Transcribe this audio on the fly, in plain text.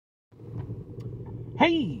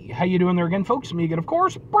Hey, how you doing there again, folks? Me again, of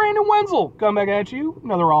course, Brandon Wenzel, come back at you,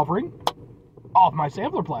 another offering off my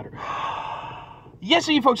sampler platter. Yes,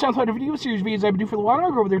 you folks, sounds like a video series videos I do for the while. I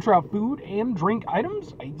go over there, try out food and drink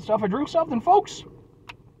items. I eat stuff, I drink stuff, then folks,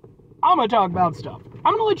 I'm going to talk about stuff.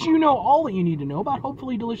 I'm going to let you know all that you need to know about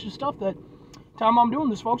hopefully delicious stuff that time I'm doing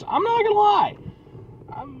this, folks. I'm not going to lie.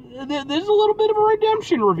 This is a little bit of a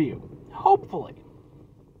redemption review, hopefully.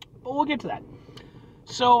 But we'll get to that.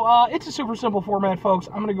 So, it's a super simple format, folks.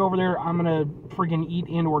 I'm going to go over there, I'm going to freaking eat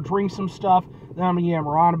and or drink some stuff, then I'm going to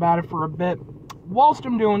yammer on about it for a bit. Whilst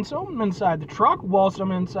I'm doing so, I'm inside the truck. Whilst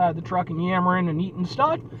I'm inside the truck and yammering and eating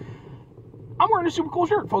stuff, I'm wearing a super cool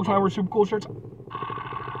shirt. Folks, when I wear super cool shirts,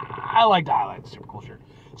 I like to highlight the super cool shirt.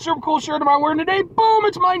 Super cool shirt am I wearing today? Boom,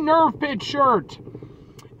 it's my Nerve Pitch shirt.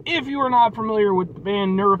 If you are not familiar with the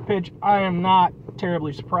band Nerve Pitch, I am not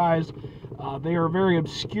terribly surprised. They are a very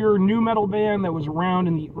obscure nu metal band that was around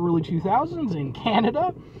in the early 2000s in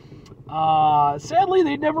Canada. Sadly,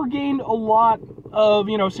 they never gained a lot of,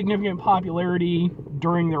 significant popularity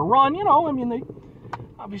during their run. They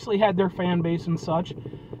obviously had their fan base and such.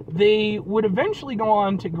 They would eventually go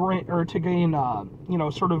on to gain,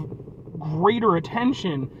 sort of greater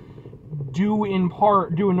attention due in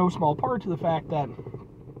no small part to the fact that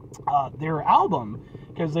their album,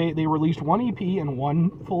 because they released one EP and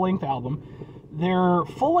one full-length album. Their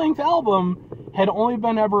full-length album had only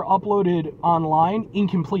been ever uploaded online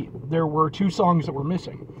incomplete. There were 2 songs that were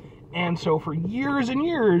missing. And so for years and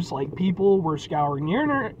years, people were scouring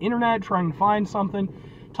the internet, trying to find something,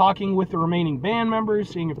 talking with the remaining band members,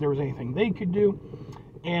 seeing if there was anything they could do.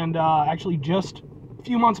 And actually just a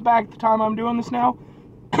few months back at the time I'm doing this now,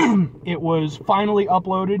 it was finally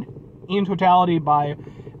uploaded in totality by,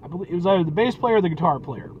 I believe it was either the bass player or the guitar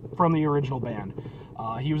player from the original band.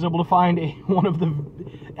 He was able to find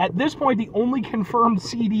at this point, the only confirmed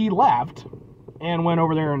CD left, and went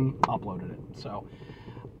over there and uploaded it. So,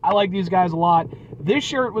 I like these guys a lot. This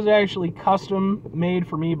shirt was actually custom made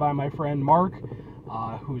for me by my friend Mark,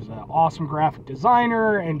 who's an awesome graphic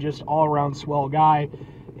designer and just all-around swell guy.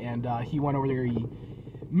 And he went over there, he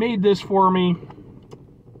made this for me.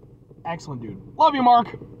 Excellent dude. Love you,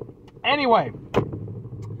 Mark. Anyway,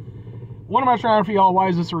 what am I trying for y'all? Why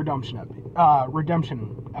is this a redemption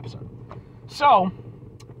episode? So,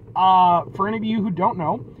 for any of you who don't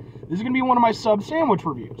know, this is going to be one of my sub sandwich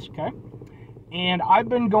reviews, okay? And I've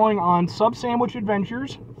been going on sub sandwich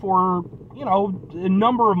adventures for, a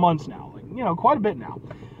number of months now, quite a bit now.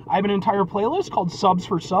 I have an entire playlist called Subs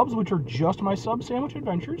for Subs, which are just my sub sandwich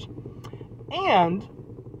adventures. And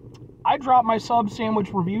I drop my sub sandwich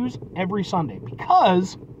reviews every Sunday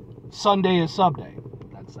because Sunday is SUBday.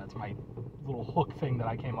 That's my little hook thing that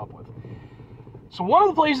I came up with. So one of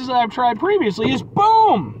the places that I've tried previously is,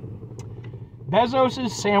 boom, Bezos'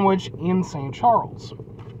 Sandwich in St. Charles.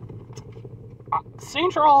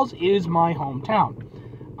 St. Charles is my hometown.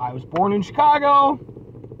 I was born in Chicago,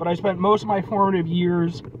 but I spent most of my formative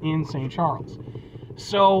years in St. Charles.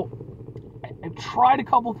 So I tried a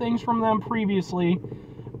couple things from them previously.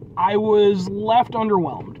 I was left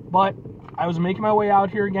underwhelmed, but I was making my way out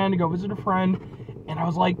here again to go visit a friend, and I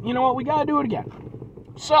was like, you know what, we gotta do it again.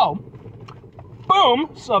 So, boom,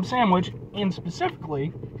 sub sandwich, and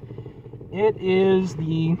specifically, it is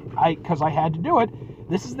because I had to do it,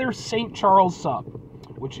 this is their St. Charles sub,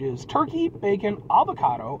 which is turkey, bacon,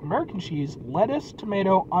 avocado, American cheese, lettuce,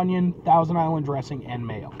 tomato, onion, Thousand Island dressing, and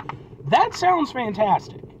mayo. That sounds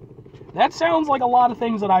fantastic. That sounds like a lot of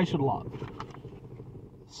things that I should love.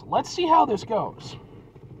 So let's see how this goes.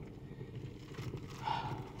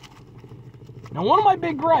 Now, one of my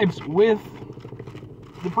big gripes with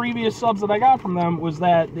the previous subs that I got from them was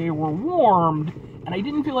that they were warmed, and I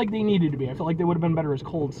didn't feel like they needed to be. I feel like they would have been better as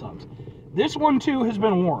cold subs. This one, too, has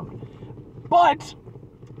been warmed. But,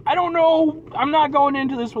 I don't know, I'm not going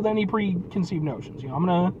into this with any preconceived notions. I'm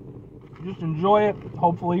going to just enjoy it,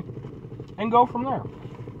 hopefully, and go from there.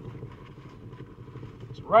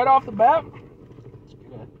 So, right off the bat, let's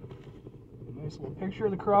get a nice little picture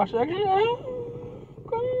of the cross-section.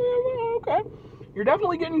 Okay. You're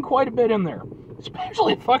definitely getting quite a bit in there.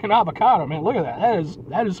 Especially the fucking avocado, man. Look at that.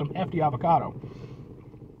 That is some hefty avocado.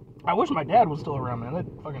 I wish my dad was still around, man. That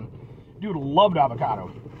fucking dude loved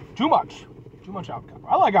avocado. Too much. Too much avocado.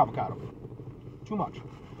 I like avocado. Too much.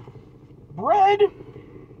 Bread.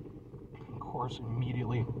 Of course,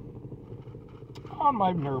 immediately on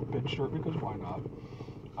my Nerve Pitch shirt, because why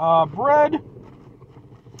not? Bread.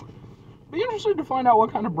 Be interested to find out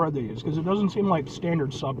what kind of bread they use, because it doesn't seem like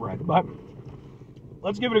standard sub bread, but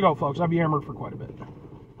let's give it a go, folks. I've yammered for quite a bit.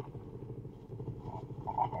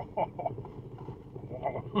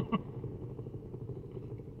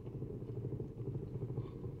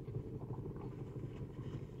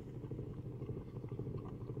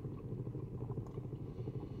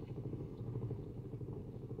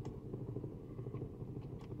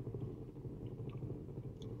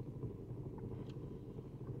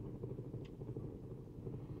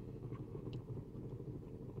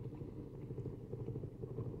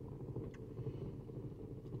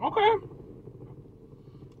 Okay.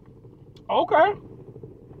 Okay.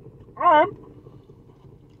 Alright.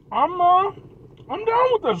 I'm down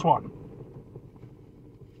with this one.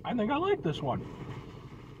 I think I like this one.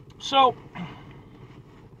 So,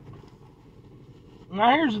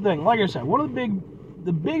 now here's the thing. Like I said,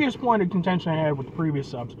 the biggest point of contention I had with the previous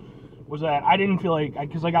subs was that I didn't feel like,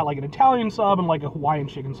 because I got like an Italian sub and like a Hawaiian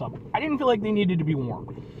chicken sub, I didn't feel like they needed to be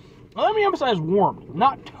warmed. Now, let me emphasize warmed,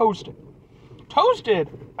 not toasted. Toasted,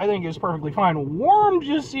 I think, is perfectly fine. Warmed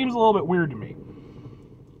just seems a little bit weird to me.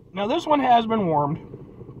 Now, this one has been warmed,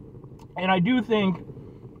 and I do think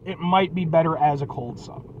it might be better as a cold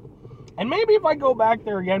sub. And maybe if I go back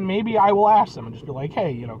there again, maybe I will ask them and just be like,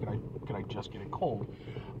 hey, you know, could I just get it cold?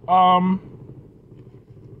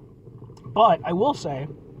 But I will say,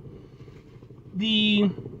 the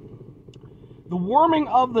warming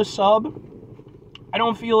of the sub, I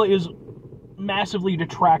don't feel is massively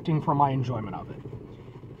detracting from my enjoyment of it.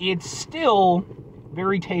 It's still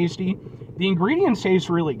very tasty. The ingredients taste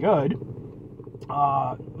really good.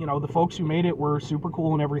 You know, the folks who made it were super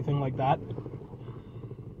cool and everything like that.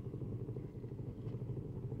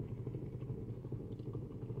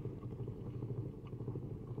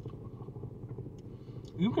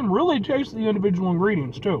 You can really taste the individual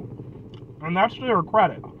ingredients too. And that's to their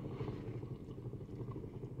credit.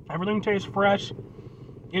 Everything tastes fresh.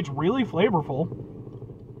 It's really flavorful.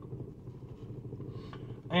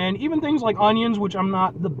 And even things like onions, which I'm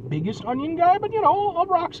not the biggest onion guy, but you know, I'll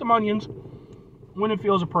rock some onions when it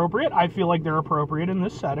feels appropriate. I feel like they're appropriate in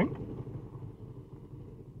this setting.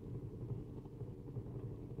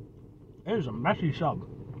 It is a messy sub.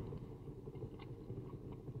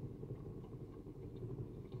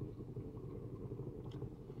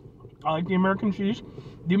 I like the American cheese.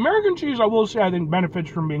 The American cheese, I will say, I think benefits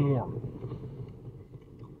from being warm.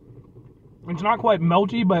 It's not quite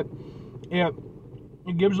melty, but it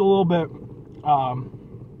gives a little bit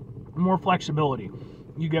more flexibility.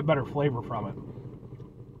 You get better flavor from it.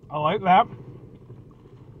 I like that.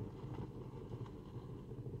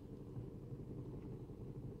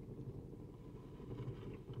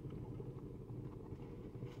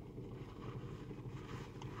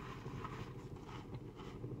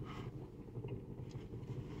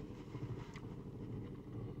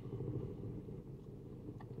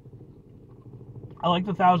 I like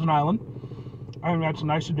the Thousand Island. I think that's a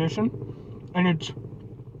nice addition. And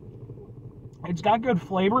it's got good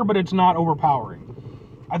flavor, but it's not overpowering.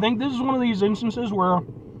 I think this is one of these instances where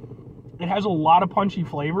it has a lot of punchy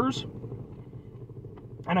flavors,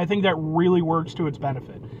 and I think that really works to its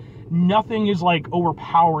benefit. Nothing is like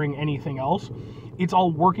overpowering anything else. It's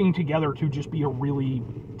all working together to just be a really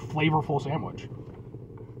flavorful sandwich.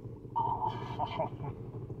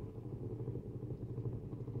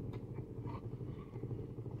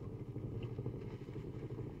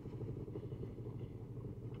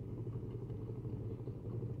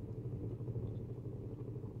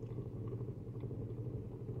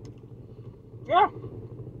 Yeah,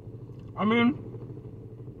 I mean,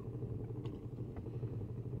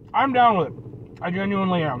 I'm down with it. I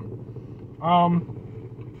genuinely am.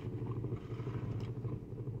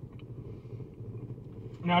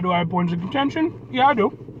 Now, do I have points of contention? Yeah, I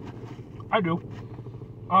do. I do.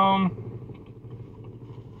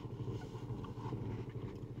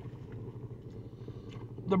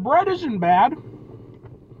 The bread isn't bad.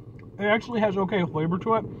 It actually has okay flavor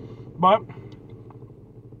to it, but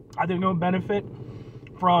I think it would benefit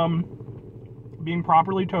from being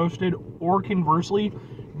properly toasted, or conversely,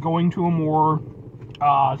 going to a more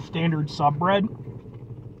standard sub bread.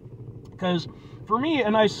 Because for me,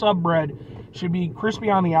 a nice sub bread should be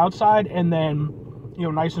crispy on the outside and then, you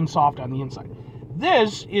know, nice and soft on the inside.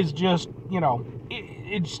 This is just, you know,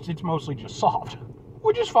 it's mostly just soft,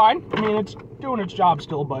 which is fine. I mean, it's doing its job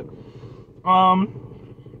still, but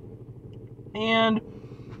and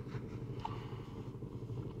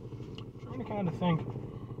kind of think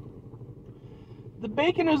the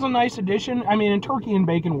bacon is a nice addition. I mean, and turkey and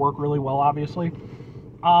bacon work really well, obviously.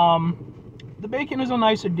 The bacon is a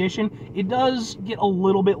nice addition. It does get a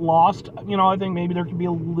little bit lost. You know, I think maybe there could be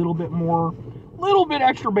a little bit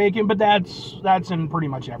extra bacon, but that's in pretty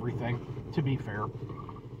much everything, to be fair.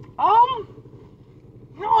 No,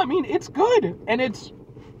 I mean, it's good, and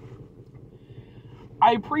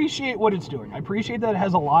I appreciate what it's doing. I appreciate that it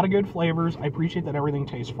has a lot of good flavors. I appreciate that everything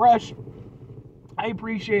tastes fresh. I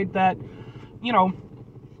appreciate that, you know,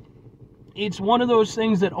 it's one of those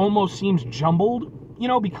things that almost seems jumbled, you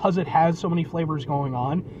know, because it has so many flavors going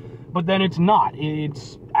on, but then it's not.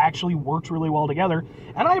 It's actually works really well together,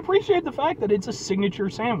 and I appreciate the fact that it's a signature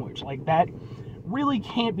sandwich. Like, that really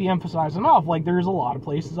can't be emphasized enough. Like, there's a lot of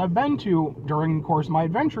places I've been to during the course of my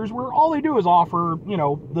adventures where all they do is offer, you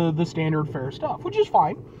know, the standard fare stuff, which is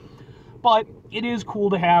fine. But it is cool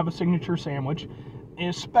to have a signature sandwich,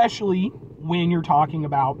 especially when you're talking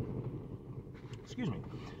about, excuse me,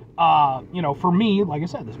 you know, for me, like I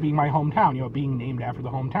said, this being my hometown, you know, being named after the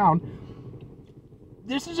hometown,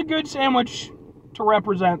 this is a good sandwich to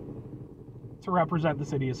represent the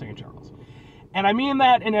city of St. Charles. And I mean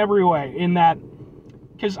that in every way, in that,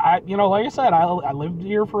 because you know, like I said, I lived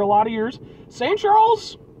here for a lot of years. St.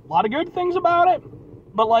 Charles, a lot of good things about it,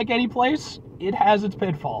 but like any place, it has its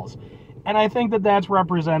pitfalls. And I think that that's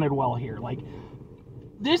represented well here. Like,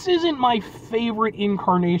 this isn't my favorite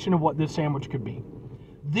incarnation of what this sandwich could be.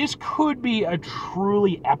 This could be a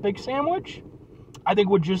truly epic sandwich. I think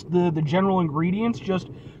with just the general ingredients just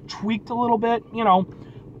tweaked a little bit, you know,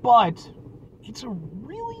 but it's a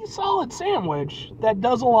really solid sandwich that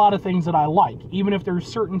does a lot of things that I like, even if there's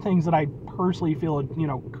certain things that I personally feel, you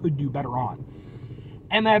know, could do better on.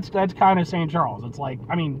 And that's kind of St. Charles. It's like,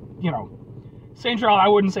 I mean, you know, St. Charles, I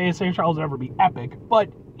wouldn't say St. Charles would ever be epic, but,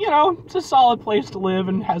 you know, it's a solid place to live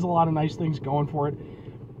and has a lot of nice things going for it.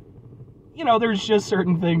 You know, there's just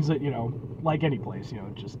certain things that, you know, like any place, you know,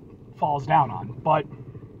 it just falls down on. But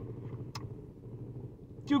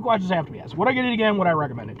 2 questions have to be asked. Would I get it again? Would I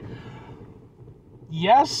recommend it?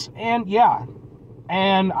 Yes and yeah.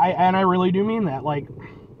 And I really do mean that. Like,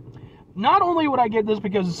 not only would I get this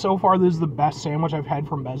because so far this is the best sandwich I've had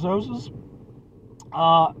from Bezo's,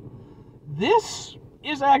 this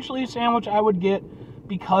is actually a sandwich I would get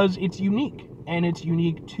because it's unique. And it's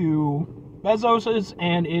unique to Bezo's,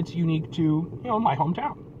 and it's unique to, you know, my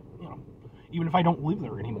hometown. You know, even if I don't live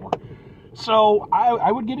there anymore. So I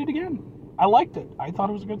would get it again. I liked it. I thought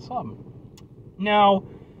it was a good sub. Now,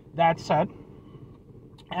 that said,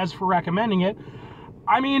 as for recommending it,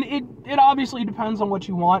 I mean, it obviously depends on what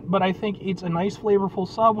you want, but I think it's a nice, flavorful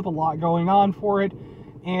sub with a lot going on for it,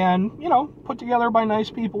 and, you know, put together by nice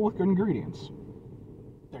people with good ingredients.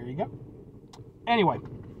 There you go. Anyway,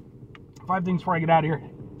 5 things before I get out of here.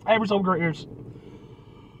 Have yourself a great rest.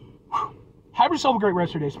 Have yourself a great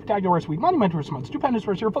rest of your day, spectacular rest of the week, monumental rest of the month, stupendous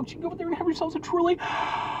rest of your folks. You can go over there and have yourselves a truly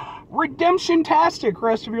redemption-tastic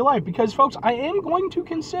rest of your life, because, folks, I am going to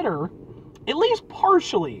consider, at least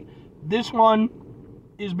partially, this one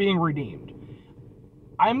is being redeemed.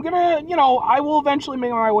 I'm gonna, you know, I will eventually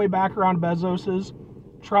make my way back around to Bezos's,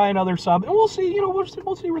 try another sub, and we'll see, you know,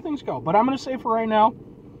 we'll see where things go. But I'm gonna say for right now,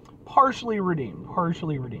 partially redeemed,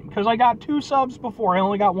 because I got 2 subs before. I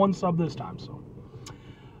only got 1 sub this time, so.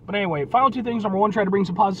 But anyway, final 2 things. Number 1, try to bring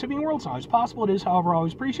some positivity in the world. It's not always possible. It is, however,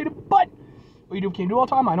 always appreciated. But what you do can't do all the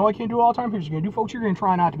time. I know I can't do it all the time. Here's what you're going to do, folks. You're going to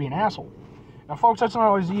try not to be an asshole. Now, folks, that's not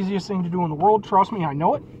always the easiest thing to do in the world. Trust me, I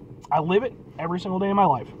know it. I live it every single day of my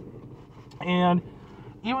life. And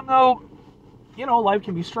even though, you know, life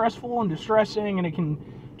can be stressful and distressing, and it can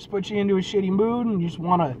just put you into a shitty mood, and you just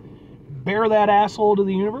want to bear that asshole to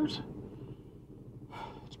the universe,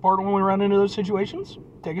 it's part of when we run into those situations.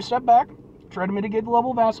 Take a step back. Try to mitigate the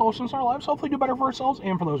level of assholishness in our lives. Hopefully do better for ourselves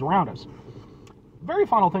and for those around us. Very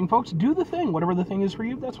final thing, folks. Do the thing. Whatever the thing is for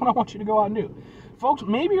you, that's what I want you to go out and do. Folks,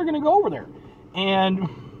 maybe you're going to go over there. And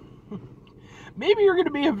maybe you're going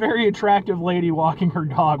to be a very attractive lady walking her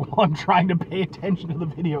dog while I'm trying to pay attention to the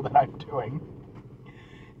video that I'm doing.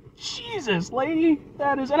 Jesus, lady.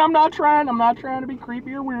 That is... And I'm not trying to be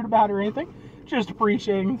creepy or weird about her or anything. Just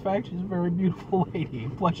appreciating the fact she's a very beautiful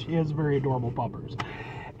lady. Plus, she has very adorable puppers.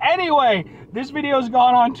 Anyway, this video's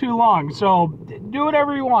gone on too long, so do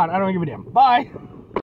whatever you want. I don't give a damn. Bye.